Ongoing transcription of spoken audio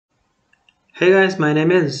Hey guys, my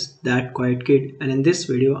name is That Quiet Kid, and in this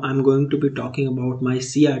video, I'm going to be talking about my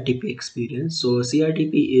CRTP experience. So,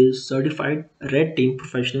 CRTP is Certified Red Team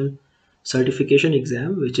Professional Certification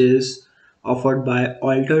Exam, which is offered by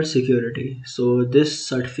Alter Security. So, this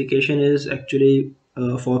certification is actually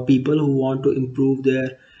for people who want to improve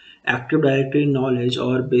their Active Directory knowledge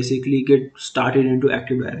or basically get started into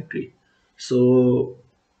Active Directory. So,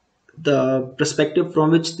 the perspective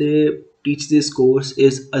from which they teach this course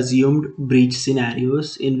is assumed breach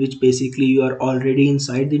scenarios in which basically you are already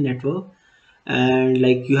inside the network and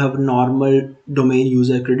like you have normal domain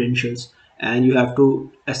user credentials and you have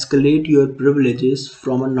to escalate your privileges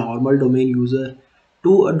from a normal domain user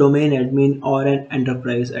to a domain admin or an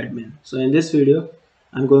enterprise admin. So in this video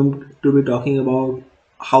I'm going to be talking about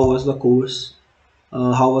how was the course,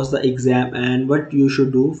 how was the exam, and what you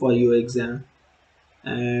should do for your exam.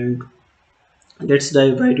 And let's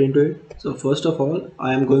dive right into it. So first of all,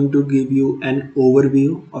 I am going to give you an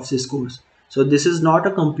overview of this course. So this is not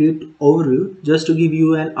a complete overview, just to give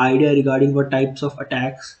you an idea regarding what types of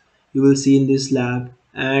attacks you will see in this lab.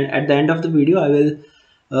 And at the end of the video, I will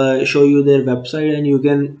show you their website and you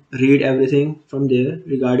can read everything from there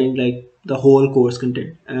regarding like the whole course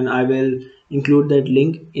content. And I will include that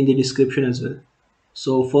link in the description as well.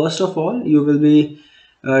 So first of all, you will be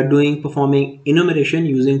performing enumeration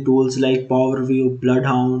using tools like PowerView,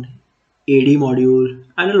 Bloodhound, AD module,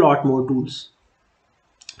 and a lot more tools.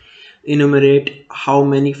 Enumerate how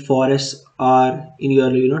many forests are in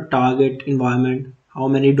your target environment, how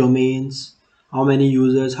many domains, how many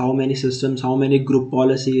users, how many systems, how many group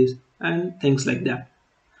policies, and things like that.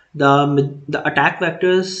 The attack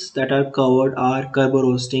vectors that are covered are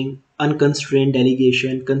Kerberos, unconstrained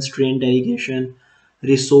delegation, constrained delegation,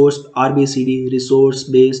 resource RBCD, resource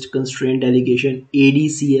based constrained delegation,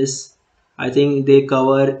 ADCS. I think they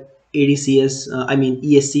cover ADCS, I mean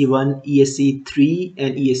ESC1, ESC3,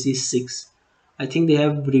 and ESC6. I think they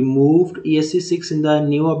have removed ESC6 in the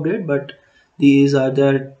new update, but these are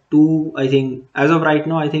the two. I think as of right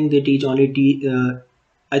now, I think they teach only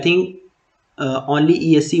I think only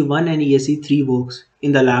ESC1 and ESC3 works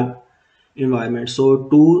in the lab environment. So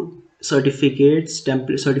two certificate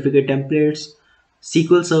templates,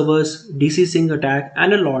 SQL servers, DC sync attack,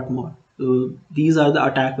 and a lot more. So these are the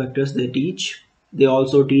attack vectors they teach. They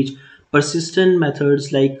also teach persistent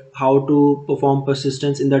methods like how to perform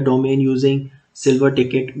persistence in the domain using silver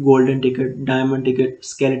ticket, golden ticket, diamond ticket,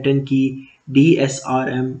 skeleton key,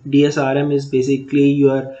 DSRM. DSRM is basically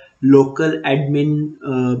your local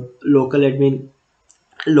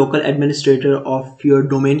administrator of your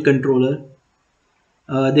domain controller.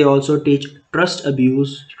 They also teach trust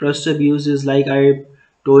abuse. Trust abuse is like I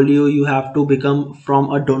told you, you have to become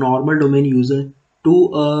from a normal domain user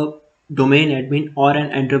to a domain admin or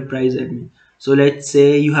an enterprise admin. So let's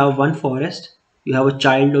say you have one forest, you have a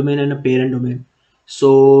child domain and a parent domain.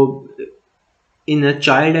 So in a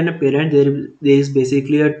child and a parent, there is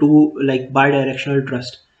basically a two like bi-directional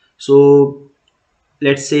trust. So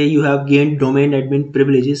let's say you have gained domain admin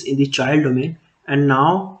privileges in the child domain and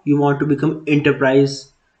now you want to become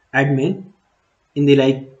enterprise admin in the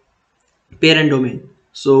like parent domain.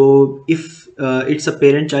 So if it's a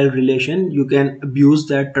parent child relation, you can abuse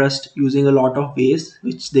that trust using a lot of ways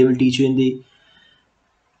which they will teach you in the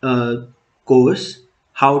course,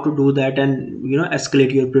 how to do that and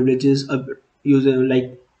escalate your privileges using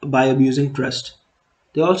like by abusing trust.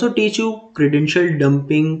 They also teach you credential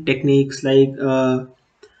dumping techniques like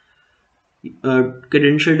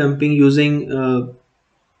credential dumping using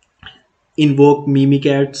invoke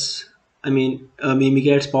mimikatz. I mean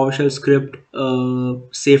mimikatz powershell script,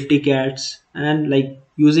 safety cats, and like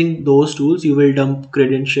using those tools you will dump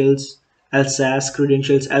credentials.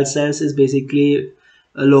 Alsas is basically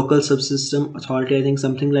a local subsystem authority, I think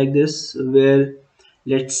something like this, where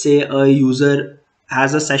let's say a user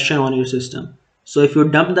has a session on your system. So if you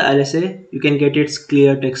dump the LSA, you can get its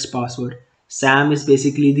clear text password. SAM is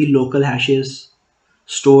basically the local hashes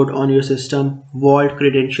stored on your system. Vault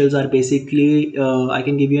credentials are basically, I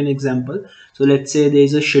can give you an example. So let's say there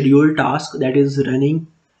is a scheduled task that is running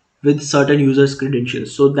with certain users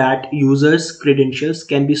credentials, so that users credentials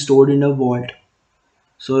can be stored in a vault,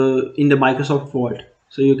 so in the Microsoft Vault.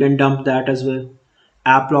 So you can dump that as well.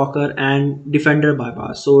 App locker and defender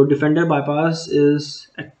bypass. So defender bypass is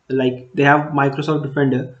like they have Microsoft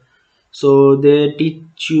Defender, so they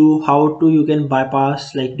teach you how to you can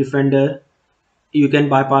bypass like defender, you can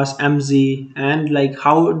bypass MZ, and like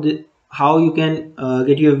how you can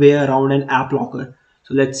get your way around an app locker.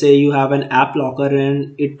 So let's say you have an app locker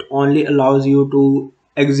and it only allows you to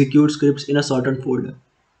execute scripts in a certain folder.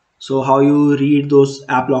 So how you read those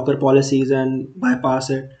app locker policies and bypass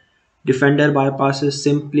it. Defender bypass is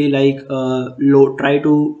simply like try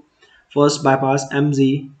to first bypass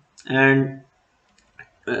MZ and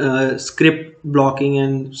script blocking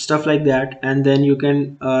and stuff like that, and then you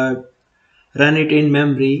can run it in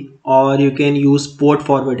memory, or you can use port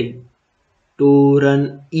forwarding to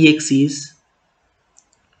run exes.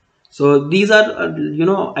 So these are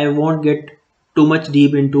I won't get too much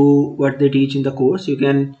deep into what they teach in the course. You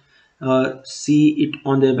can see it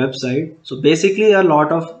on their website. So basically a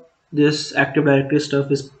lot of this active directory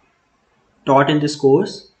stuff is taught in this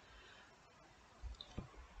course.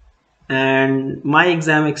 And my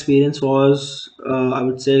exam experience was I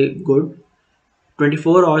would say good.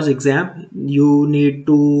 24 hours exam, you need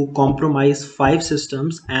to compromise 5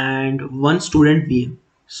 systems and 1 student VM.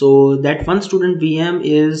 So that 1 student VM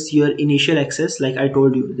is your initial access. Like I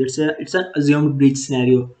told you, it's an assumed breach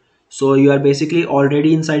scenario. So you are basically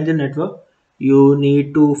already inside the network. You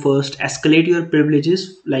need to first escalate your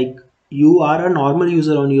privileges. Like you are a normal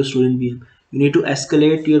user on your student VM. You need to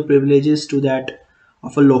escalate your privileges to that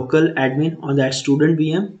of a local admin on that student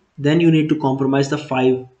VM. Then you need to compromise the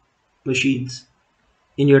 5 machines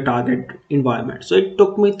in your target environment. So it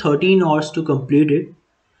took me 13 hours to complete it.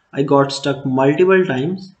 I got stuck multiple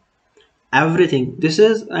times. Everything, this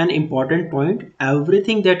is an important point,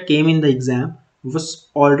 everything that came in the exam was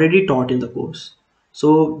already taught in the course.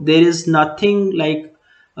 So there is nothing like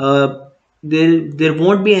there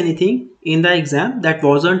won't be anything in the exam that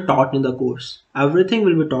wasn't taught in the course. Everything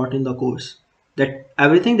will be taught in the course. That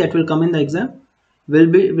everything that will come in the exam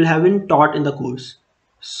will have been taught in the course.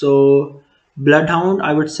 So Bloodhound,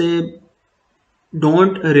 I would say,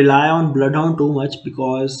 don't rely on Bloodhound too much,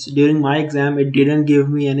 because during my exam it didn't give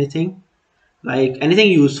me anything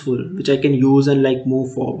useful which I can use and like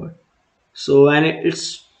move forward. So and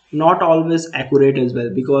it's not always accurate as well,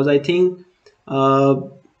 because I think uh,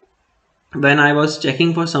 when I was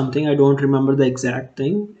checking for something, I don't remember the exact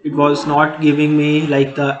thing, it was not giving me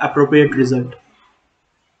like the appropriate result.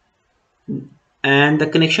 And the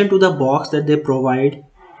connection to the box that they provide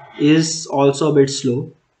is also a bit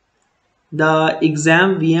slow. The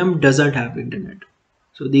exam VM doesn't have internet.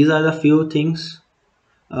 So these are the few things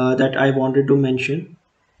that I wanted to mention.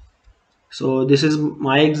 So this is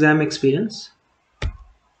my exam experience.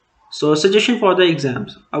 So suggestion for the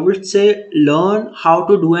exams, I would say learn how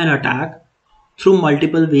to do an attack through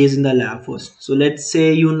multiple ways in the lab first. So let's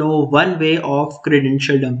say you know one way of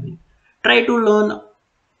credential dumping. Try to learn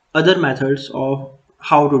other methods of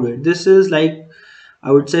how to do it. This is like,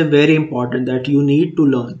 I would say, very important that you need to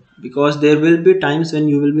learn, because there will be times when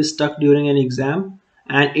you will be stuck during an exam,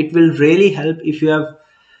 and it will really help if you have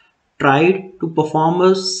tried to perform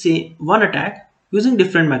a say one attack using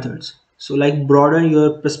different methods. So like broaden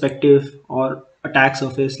your perspective or attack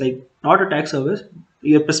surface, like not attack surface,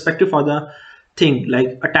 your perspective for the thing,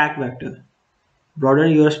 like attack vector.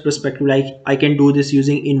 Broaden your perspective, like I can do this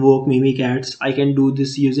using invoke mimikatz, I can do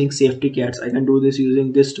this using safety cats, I can do this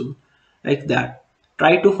using this too, like that.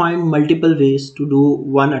 Try to find multiple ways to do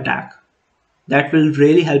one attack. That will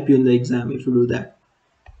really help you in the exam if you do that.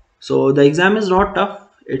 So the exam is not tough,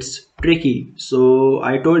 it's tricky. So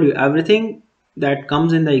I told you everything that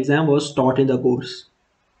comes in the exam was taught in the course.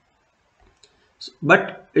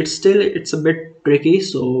 But it's a bit tricky.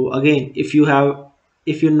 So again, if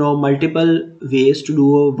you know multiple ways to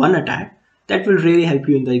do one attack, that will really help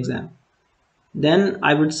you in the exam. Then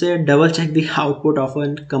I would say double check the output of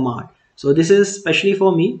a command. So this is especially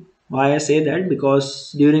for me. Why I say that,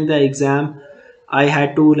 because during the exam I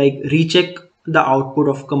had to like recheck the output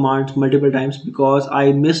of commands multiple times because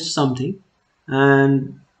I missed something.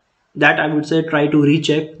 And that I would say try to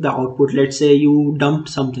recheck the output. Let's say you dumped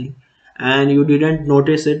something and you didn't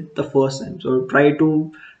notice it the first time, so try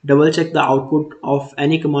to double check the output of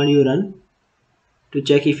any command you run to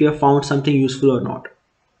check if you have found something useful or not.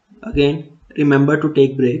 Again, remember to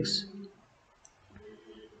take breaks.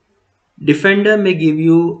 Defender may give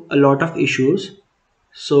you a lot of issues.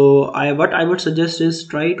 So what I would suggest is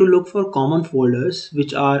try to look for common folders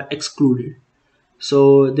which are excluded.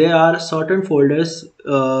 So there are certain folders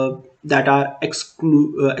that are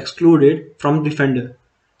excluded from Defender.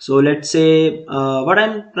 So let's say what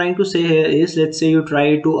I'm trying to say here is, let's say you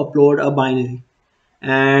try to upload a binary,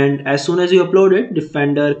 and as soon as you upload it,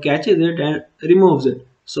 Defender catches it and removes it.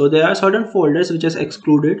 So there are certain folders which is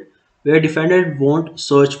excluded where Defender won't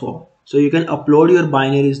search for. So you can upload your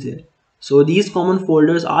binaries there. So these common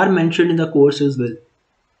folders are mentioned in the course as well,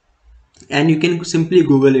 and you can simply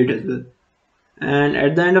Google it as well. And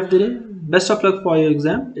at the end of the day, best of luck for your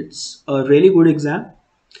exam. It's a really good exam,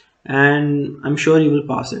 and I'm sure you will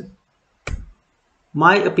pass it.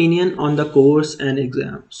 My opinion on the course and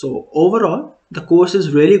exam. So overall, the course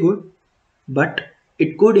is really good, but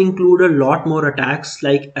it could include a lot more attacks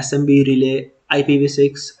like SMB relay,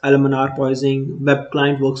 IPv6, Almanar poisoning, web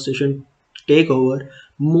client workstation takeover,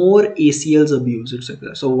 more ACLs abuse,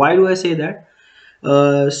 etc. So why do I say that?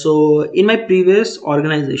 So in my previous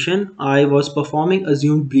organization, I was performing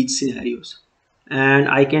assumed breach scenarios, and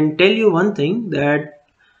I can tell you one thing, that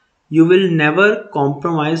you will never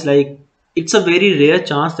compromise. Like, it's a very rare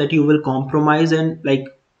chance that you will compromise an like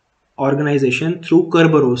organization through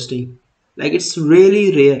Kerber roasting. Like, it's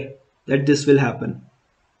really rare that this will happen.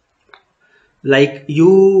 Like,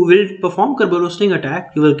 you will perform Kerber roasting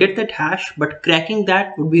attack, you will get that hash, but cracking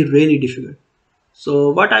that would be really difficult.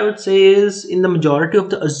 So what I would say is, in the majority of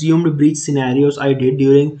the assumed breach scenarios I did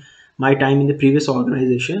during my time in the previous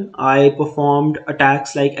organization, I performed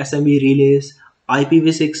attacks like SMB relays,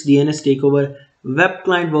 IPv6 DNS takeover, web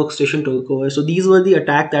client workstation takeover. So these were the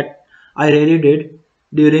attack that I really did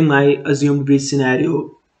during my assumed breach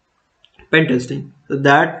scenario pen testing. So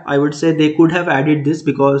that, I would say, they could have added this,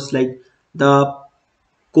 because like the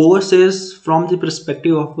course is from the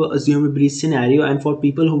perspective of a assumed breach scenario and for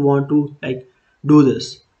people who want to like do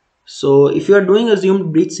this. So if you are doing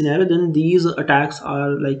assumed breach scenario, then these attacks are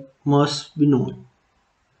like must be known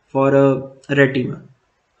for a red teamer.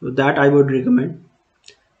 So that I would recommend.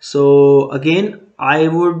 So again, I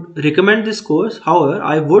would recommend this course. However,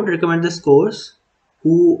 I would recommend this course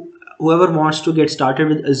whoever wants to get started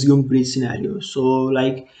with assumed breach scenarios. So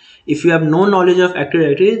like, if you have no knowledge of Active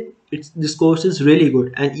Directory, this course is really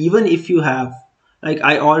good. And even if you have, like,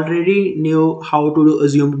 I already knew how to do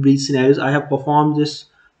assumed breach scenarios. I have performed this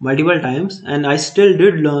multiple times, and I still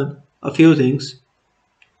did learn a few things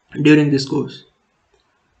during this course.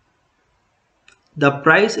 The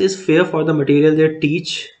price is fair for the material they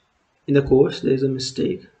teach in the course. There is a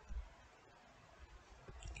mistake.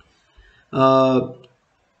 Uh,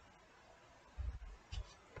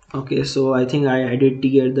 okay, so I think I added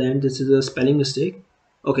T at the end. This is a spelling mistake.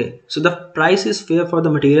 Okay, so the price is fair for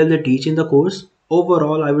the material they teach in the course.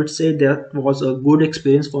 Overall, I would say that was a good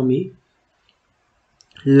experience for me,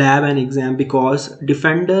 lab and exam, because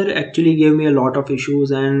Defender actually gave me a lot of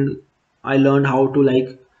issues, and I learned how to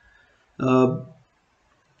like uh,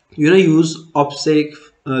 use OPSEC,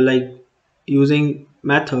 like using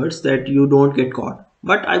methods that you don't get caught.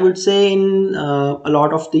 But I would say in a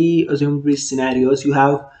lot of the assumed risk scenarios, you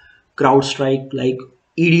have CrowdStrike, like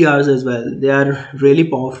EDRs as well. They are really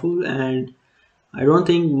powerful, and I don't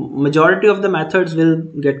think majority of the methods will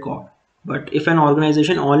get caught. But if an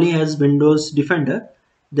organization only has Windows Defender,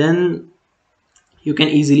 then you can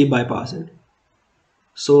easily bypass it.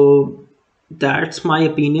 So that's my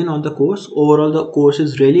opinion on the course. Overall, the course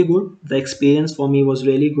is really good. The experience for me was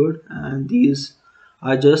really good, and these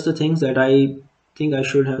are just the things that I think I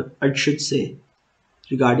should say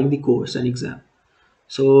regarding the course and exam.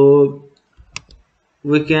 So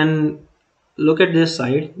we can look at this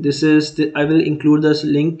site. I will include this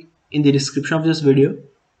link in the description of this video.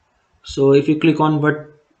 So if you click on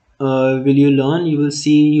what will you learn,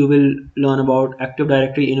 you will learn about Active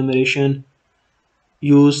Directory enumeration,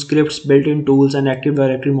 use scripts, built-in tools, and Active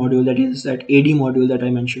Directory module, that is that AD module that I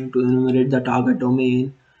mentioned, to enumerate the target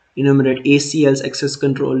domain, enumerate ACLs, access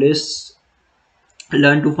control lists,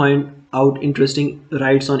 learn to find out interesting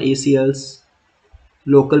writes on ACLs,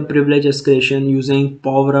 local privilege escalation using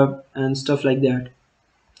power up and stuff like that,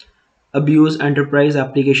 abuse enterprise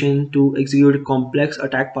application to execute complex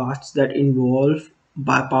attack paths that involve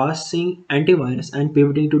bypassing antivirus and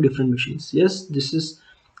pivoting to different machines. Yes, this is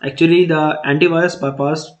actually the antivirus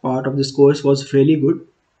bypass part of this course was really good,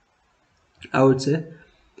 I would say.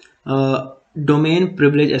 Domain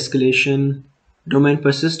privilege escalation, domain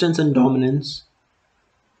persistence and dominance,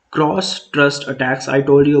 cross trust attacks. I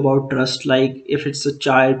told you about trust, like if it's a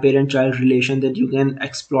child parent child relation, that you can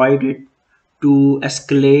exploit it to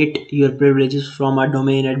escalate your privileges from a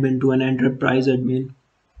domain admin to an enterprise admin.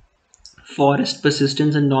 Forest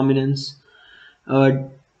persistence and dominance, uh,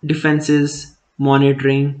 defenses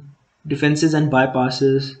monitoring, defenses and bypass,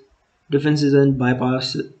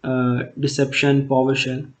 deception,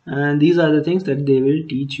 PowerShell, and these are the things that they will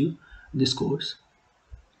teach you this course.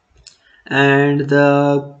 And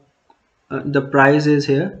the price is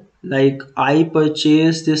here. Like, I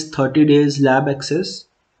purchased this 30 days lab access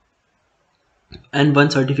and one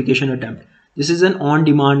certification attempt. This is an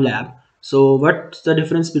on-demand lab. So what's the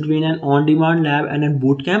difference between an on-demand lab and a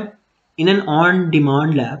boot camp? In an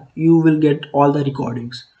on-demand lab, you will get all the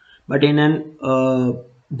recordings, but in an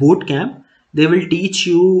boot camp, they will teach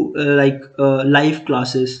you live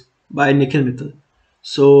classes by Nikhil Mittal.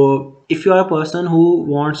 So if you are a person who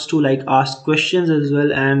wants to like ask questions as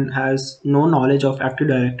well and has no knowledge of Active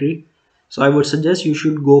Directory, So I would suggest you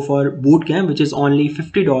should go for boot camp, which is only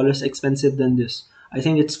 $50 expensive than this. I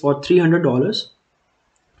think it's for $300.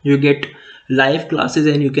 You get live classes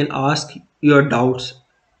and you can ask your doubts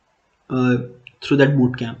uh, through that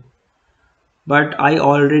boot camp. But I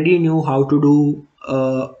already knew how to do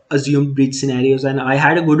assumed breach scenarios, and I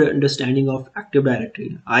had a good understanding of Active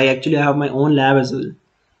Directory. I actually have my own lab as well,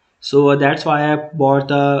 so that's why I bought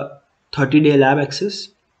the 30-day lab access,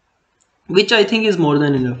 which I think is more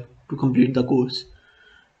than enough to complete the course.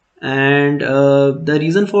 And the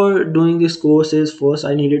reason for doing this course is, first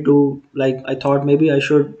I needed to, like, I thought maybe I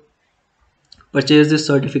should purchase this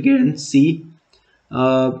certificate and see,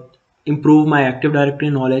 uh, improve my Active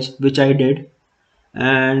Directory knowledge, which I did.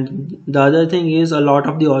 And the other thing is, a lot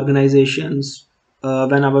of the organizations,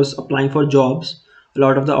 when I was applying for jobs, a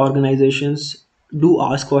lot of the organizations do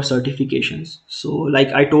ask for certifications. So like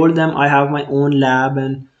I told them, I have my own lab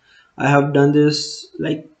and I have done this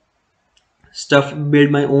like stuff, build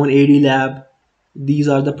my own AD lab. These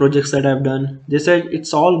are the projects that I've done. They said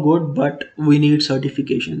it's all good, but we need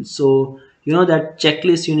certifications. So that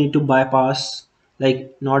checklist you need to bypass,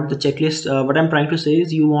 like not the checklist. What I'm trying to say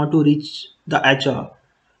is, you want to reach the HR.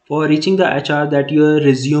 For reaching the HR, that your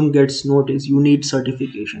resume gets noticed, you need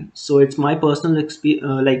certification. So it's my personal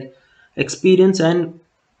experience and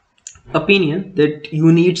opinion that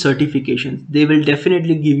you need certifications. They will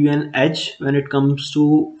definitely give you an edge when it comes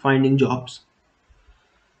to finding jobs.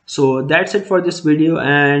 So that's it for this video,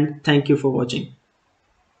 and thank you for watching.